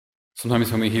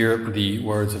Sometimes when we hear the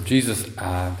words of Jesus,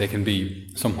 they can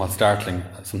be somewhat startling.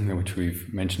 Something which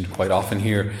we've mentioned quite often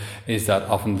here is that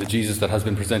often the Jesus that has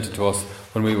been presented to us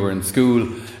when we were in school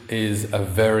is a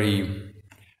very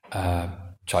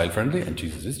child-friendly, and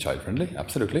Jesus is child-friendly,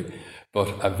 absolutely, but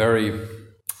a very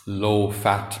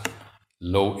low-fat,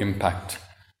 low-impact,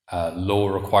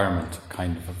 low-requirement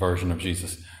kind of a version of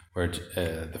Jesus, where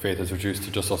the faith is reduced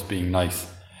to just us being nice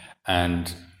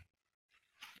and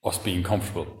us being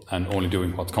comfortable and only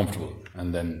doing what's comfortable,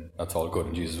 and then that's all good.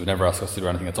 And Jesus would never ask us to do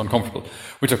anything that's uncomfortable,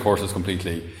 which of course is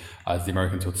completely, as the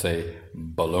Americans would say,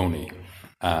 baloney,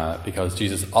 because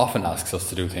Jesus often asks us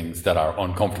to do things that are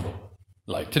uncomfortable,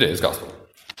 like today's gospel.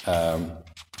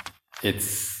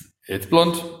 It's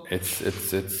blunt.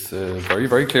 It's very,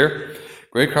 very clear.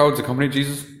 Great crowds accompanied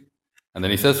Jesus, and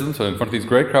then he says to them, so in front of these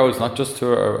great crowds, not just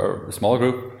to a small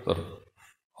group, but a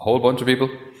whole bunch of people,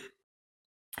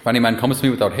 if any man comes to me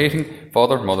without hating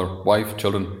father, mother, wife,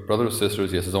 children, brothers,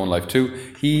 sisters, yes, his own life too,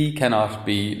 he cannot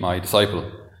be my disciple.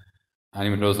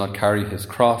 Anyone who does not carry his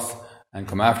cross and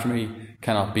come after me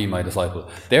cannot be my disciple.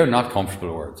 They're not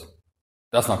comfortable words.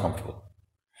 That's not comfortable.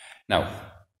 Now,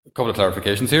 a couple of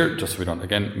clarifications here, just so we don't,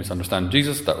 again, misunderstand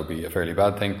Jesus. That would be a fairly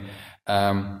bad thing.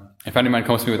 If any man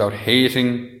comes to me without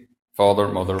hating father,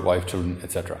 mother, wife, children,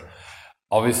 etc.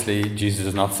 Obviously, Jesus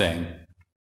is not saying,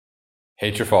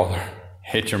 hate your father,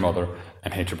 hate your mother,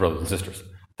 and hate your brothers and sisters.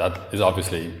 That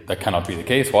cannot be the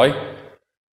case. Why?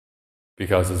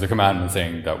 Because there's a commandment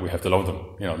saying that we have to love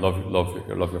them.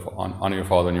 Honor your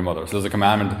father and your mother. So there's a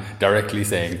commandment directly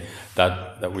saying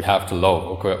that we have to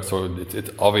love. Okay, so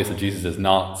it's obvious that Jesus is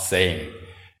not saying,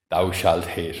 thou shalt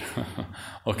hate.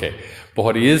 Okay, but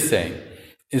what he is saying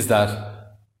is that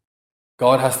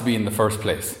God has to be in the first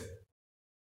place,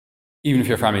 even if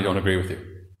your family don't agree with you.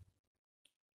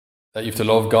 That you have to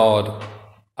love God.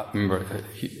 Remember,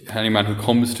 any man who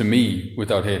comes to me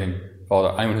without hating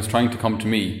father, anyone who's trying to come to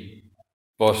me,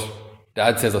 but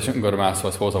dad says I shouldn't go to mass, so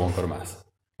I suppose I won't go to mass.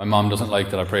 My mom doesn't like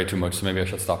that I pray too much, so maybe I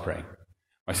should stop praying.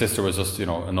 My sister was just,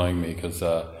 annoying me because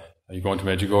are you going to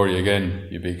Medjugorje again,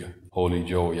 you big holy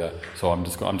Joe? Yeah. So I'm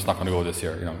just not going to go this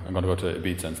year. I'm going to go to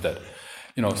Ibiza instead.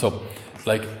 So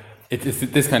like it's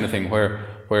this kind of thing where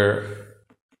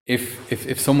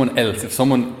if someone else,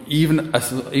 even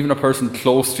a person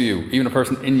close to you, even a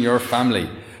person in your family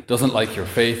doesn't like your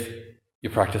faith, you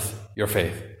practice your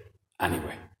faith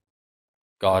anyway.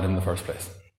 God in the first place.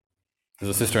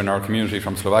 There's a sister in our community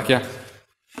from Slovakia,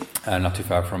 not too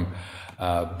far from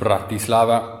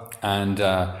Bratislava, and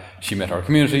she met our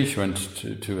community. She went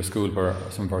to a school where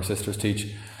some of our sisters teach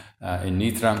in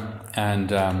Nitra,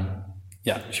 and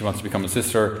she wants to become a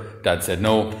sister. Dad said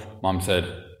no. Mom said,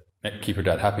 keep your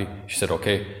dad happy. She said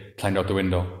okay, climbed out the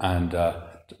window and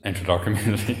entered our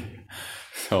community.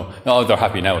 So no, they're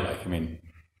happy now,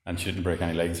 and she didn't break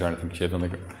any legs or anything.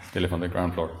 They live on the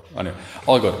ground floor. Anyway,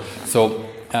 all good. So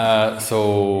the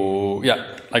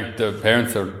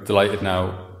parents are delighted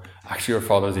now. Actually, her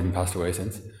father has even passed away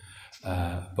since.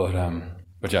 But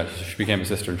she became a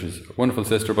sister, and she's a wonderful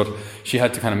sister. But she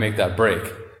had to kind of make that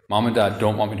break. Mom and Dad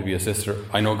don't want me to be a sister.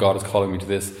 I know God is calling me to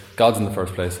this. God's in the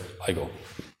first place. I go.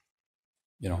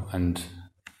 And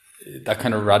that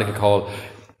kind of radical call,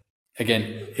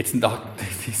 again, it's not,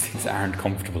 these things aren't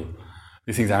comfortable.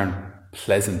 These things aren't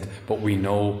pleasant, but we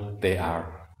know they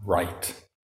are right.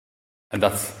 And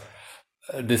that's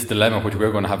this dilemma, which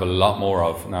we're going to have a lot more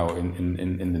of now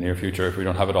in the near future, if we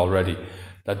don't have it already,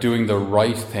 that doing the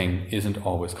right thing isn't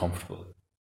always comfortable.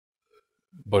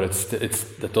 But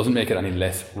that doesn't make it any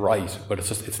less right, but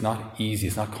it's not easy,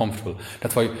 it's not comfortable.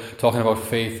 That's why talking about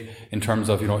faith in terms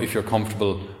of, if you're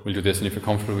comfortable, we'll do this, and if you're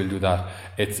comfortable, we'll do that.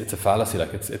 It's a fallacy.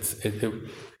 Like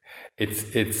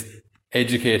it's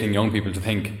educating young people to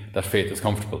think that faith is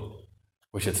comfortable,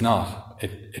 which it's not.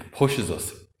 It pushes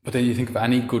us. But then you think of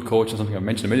any good coach, and something I've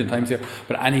mentioned a million times here,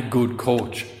 but any good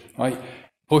coach, right,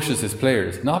 pushes his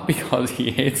players, not because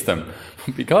he hates them,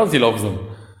 but because he loves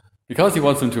them. Because he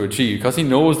wants them to achieve, because he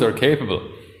knows they're capable.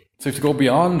 So if you go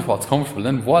beyond what's comfortable,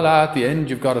 then voila, at the end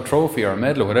you've got a trophy or a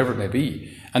medal or whatever it may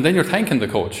be. And then you're thanking the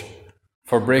coach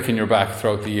for breaking your back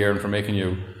throughout the year and for making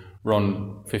you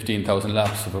run 15,000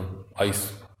 laps of an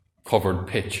ice-covered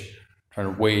pitch,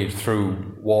 trying to wade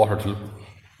through water to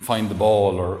find the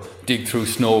ball or dig through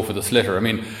snow for the slitter.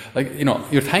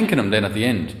 You're thanking him then at the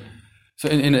end. So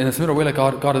in a similar way, like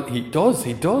God, he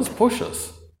does push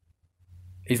us.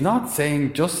 He's not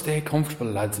saying, just stay comfortable,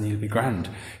 lads, and you'll be grand.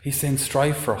 He's saying,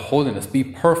 strive for holiness, be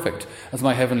perfect, as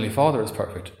my heavenly Father is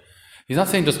perfect. He's not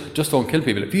saying, just don't kill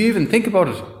people. If you even think about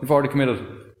it, you've already committed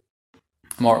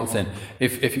mortal sin.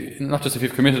 Not just if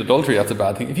you've committed adultery, that's a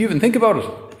bad thing. If you even think about it,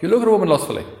 if you look at a woman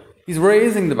lustfully, he's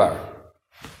raising the bar.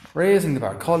 raising the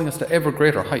bar, calling us to ever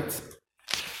greater heights.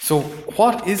 So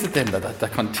what is it then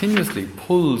that continuously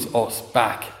pulls us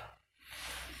back?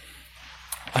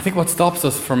 I think what stops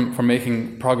us from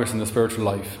making progress in the spiritual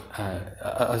life,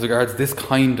 as regards this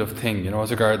kind of thing,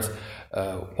 as regards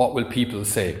what will people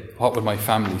say, what will my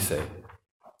family say,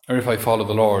 or if I follow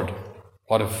the Lord,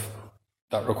 what if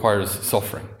that requires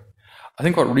suffering? I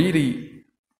think what really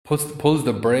pulls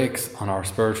the brakes on our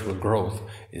spiritual growth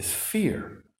is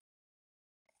fear.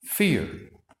 Fear.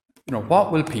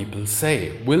 What will people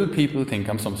say? Will people think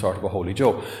I'm some sort of a holy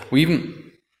Joe? We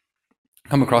even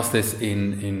come across this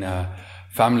in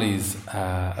families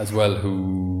as well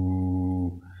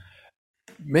who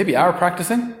maybe are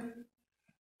practicing,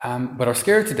 but are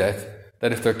scared to death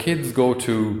that if their kids go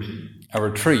to a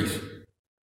retreat,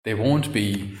 they won't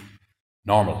be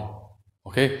normal.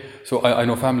 Okay? So I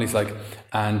know families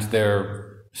and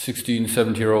their 16,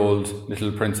 17-year-old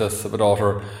little princess of a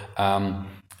daughter,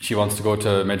 she wants to go to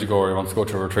Medjugorje, wants to go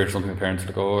to a retreat or something. The parents are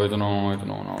like, I don't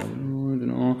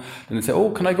know. Then they say,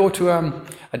 can I go to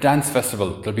a dance festival?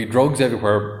 There'll be drugs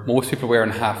everywhere. Most people wearing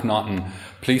half nothing.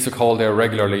 Police are called there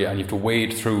regularly and you have to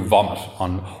wade through vomit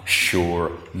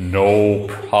sure, no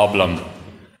problem.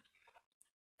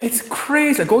 It's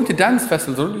crazy. Going to dance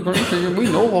festivals, we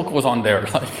know what goes on there.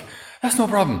 That's no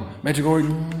problem.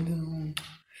 Medjugorje,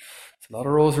 it's a lot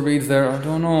of rosary beads there. I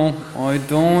don't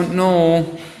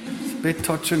know. It's a bit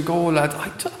touch and go, lads.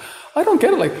 I don't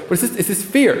get it. But it's this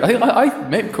fear. I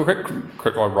maybe correct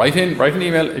or write in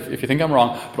email if you think I'm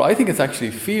wrong. But I think it's actually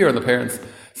fear on the parents'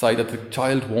 side that the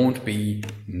child won't be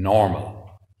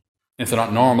normal. If they're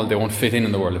not normal, they won't fit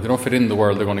in the world. If they don't fit in the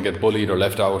world, they're going to get bullied or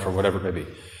left out or whatever it may be.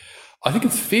 I think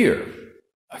it's fear.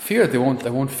 A fear that they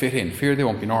won't fit in. Fear they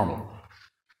won't be normal.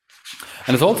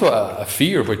 And it's also a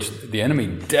fear which the enemy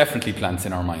definitely plants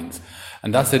in our minds.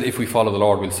 And that's that if we follow the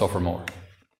Lord, we'll suffer more.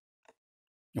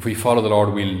 If we follow the Lord,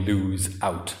 we'll lose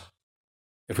out.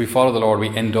 If we follow the Lord,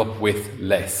 we end up with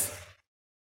less.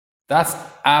 That's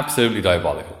absolutely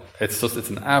diabolical. It's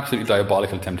an absolutely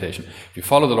diabolical temptation. If you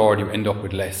follow the Lord, you end up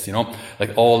with less.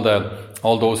 All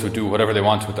those who do whatever they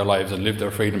want with their lives and live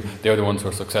their freedom, they're the ones who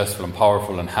are successful and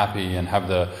powerful and happy and have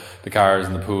the cars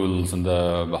and the pools and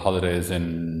the holidays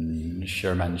in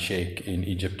Sharm el-Sheikh in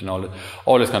Egypt and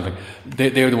all this kind of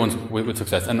thing. They're the ones with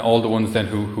success, and all the ones then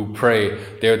who pray,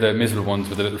 they're the miserable ones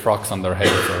with the little frocks on their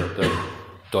heads or the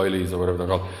doilies or whatever they're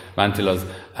called, mantillas,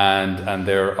 and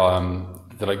they're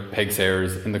like peg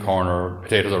sayers in the corner,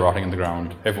 potatoes are rotting in the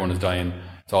ground, everyone is dying,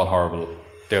 it's all horrible.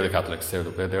 They're the Catholics, they're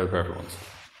the perfect ones.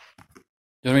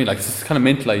 You know what I mean? It's this kind of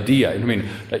mental idea,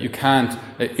 that you can't,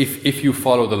 if you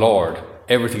follow the Lord,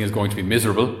 everything is going to be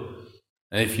miserable.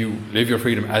 And if you live your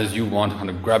freedom as you want, kind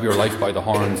of grab your life by the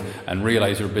horns and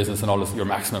realize your business and all this, your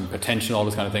maximum potential, all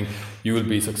this kind of thing, you will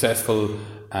be successful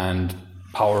and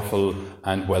powerful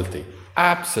and wealthy.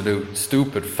 Absolute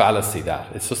stupid fallacy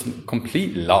that. It's just a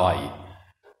complete lie.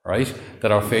 Right?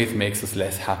 That our faith makes us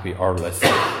less happy or less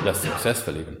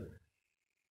successful even.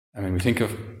 We think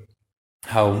of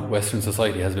how Western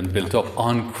society has been built up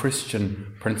on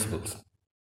Christian principles.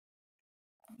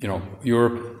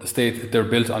 Europe, the States, they're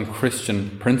built on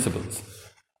Christian principles.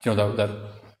 That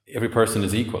every person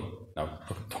is equal. Now,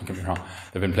 don't get me wrong,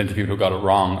 there have been plenty of people who got it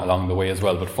wrong along the way as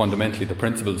well, but fundamentally the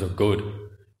principles are good.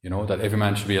 That every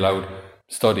man should be allowed to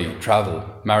study,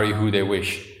 travel, marry who they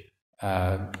wish,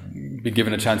 be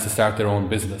given a chance to start their own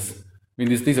business.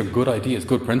 These are good ideas,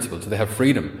 good principles. So they have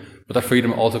freedom, but that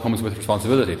freedom also comes with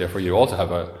responsibility. Therefore, you also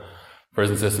have a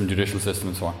prison system, judicial system,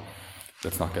 and so on.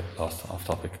 Let's not get lost off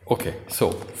topic. Okay, so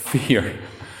fear.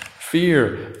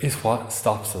 Fear is what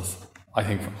stops us. I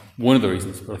think one of the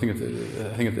reasons, but I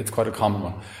think it's quite a common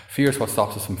one. Fear is what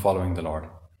stops us from following the Lord.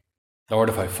 Lord,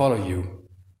 if I follow you,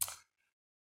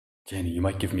 Jenny, you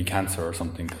might give me cancer or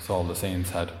something, because all the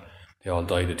saints they all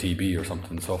died of TB or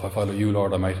something. So if I follow you,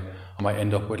 Lord, I might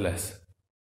end up with less.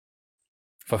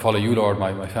 If I follow you, Lord,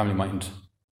 my family mightn't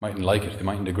like it. They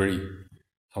mightn't agree.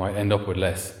 So I might end up with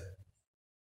less.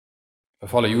 If I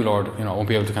follow you, Lord, I won't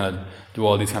be able to kind of do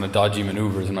all these kind of dodgy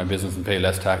maneuvers in my business and pay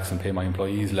less tax and pay my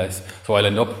employees less. So I'll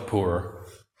end up poorer.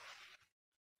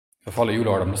 If I follow you,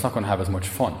 Lord, I'm just not going to have as much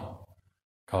fun.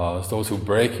 Because those who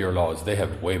break your laws, they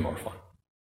have way more fun.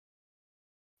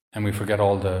 And we forget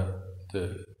all the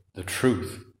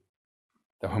truth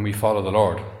that when we follow the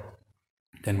Lord,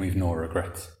 then we've no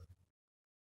regrets.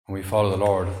 When we follow the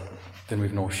Lord, then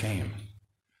we've no shame.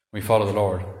 When we follow the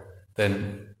Lord,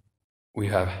 then we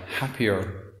have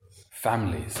happier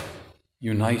families,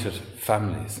 united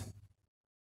families.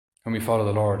 When we follow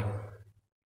the Lord,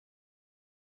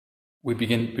 we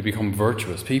become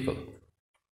virtuous people,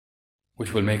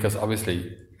 which will make us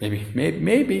obviously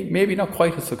maybe not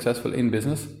quite as successful in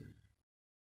business,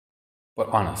 but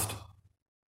honest.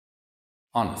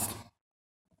 Honest.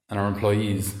 And our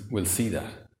employees will see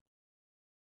that.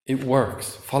 It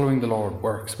works. Following the Lord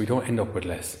works. We don't end up with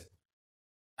less.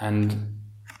 And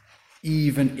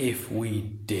even if we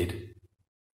did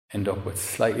end up with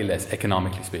slightly less,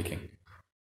 economically speaking,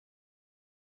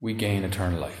 we gain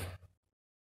eternal life.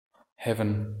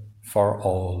 Heaven for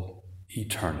all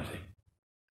eternity.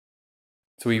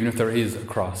 So even if there is a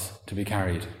cross to be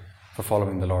carried for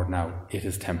following the Lord now, it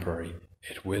is temporary.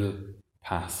 It will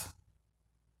pass.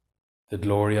 The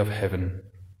glory of heaven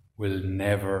will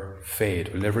never fade,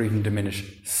 will never even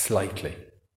diminish slightly.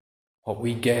 What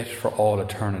we get for all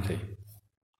eternity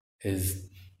is,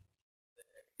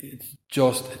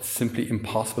 it's simply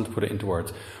impossible to put it into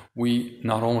words. We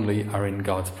not only are in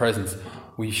God's presence,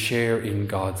 we share in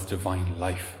God's divine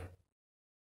life.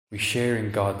 We share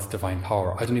in God's divine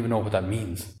power. I don't even know what that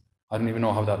means. I don't even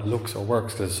know how that looks or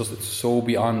works, because it's so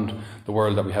beyond the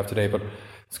world that we have today. But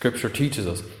Scripture teaches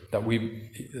us that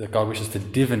God wishes to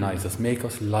divinize us, make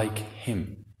us like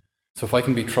Him. So if I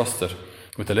can be trusted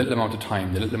with the little amount of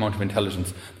time, the little amount of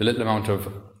intelligence, the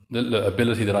little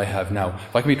ability that I have now,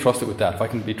 if I can be trusted with that, if I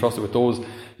can be trusted with those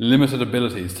limited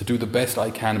abilities to do the best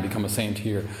I can and become a saint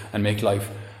here and make life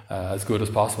as good as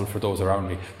possible for those around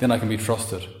me, then I can be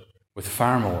trusted with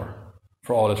far more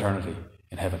for all eternity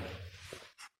in heaven.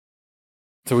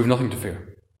 So we have nothing to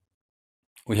fear.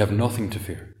 We have nothing to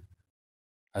fear.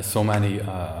 As so many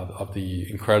of the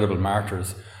incredible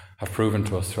martyrs have proven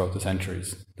to us throughout the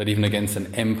centuries, that even against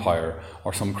an empire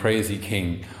or some crazy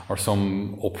king or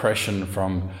some oppression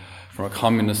from a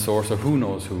communist source or who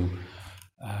knows who,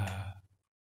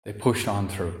 they pushed on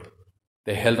through.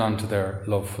 They held on to their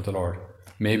love for the Lord.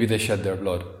 Maybe they shed their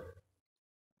blood.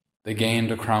 They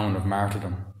gained a crown of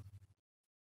martyrdom.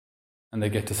 And they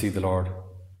get to see the Lord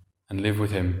and live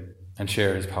with Him and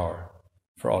share His power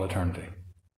for all eternity.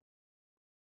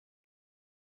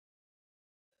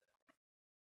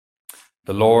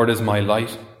 The Lord is my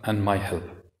light and my help.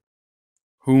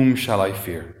 Whom shall I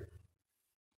fear?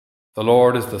 The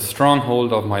Lord is the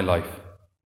stronghold of my life.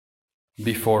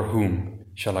 Before whom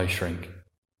shall I shrink?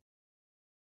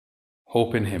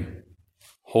 Hope in Him.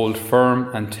 Hold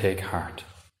firm and take heart.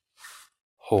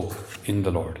 Hope in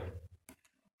the Lord.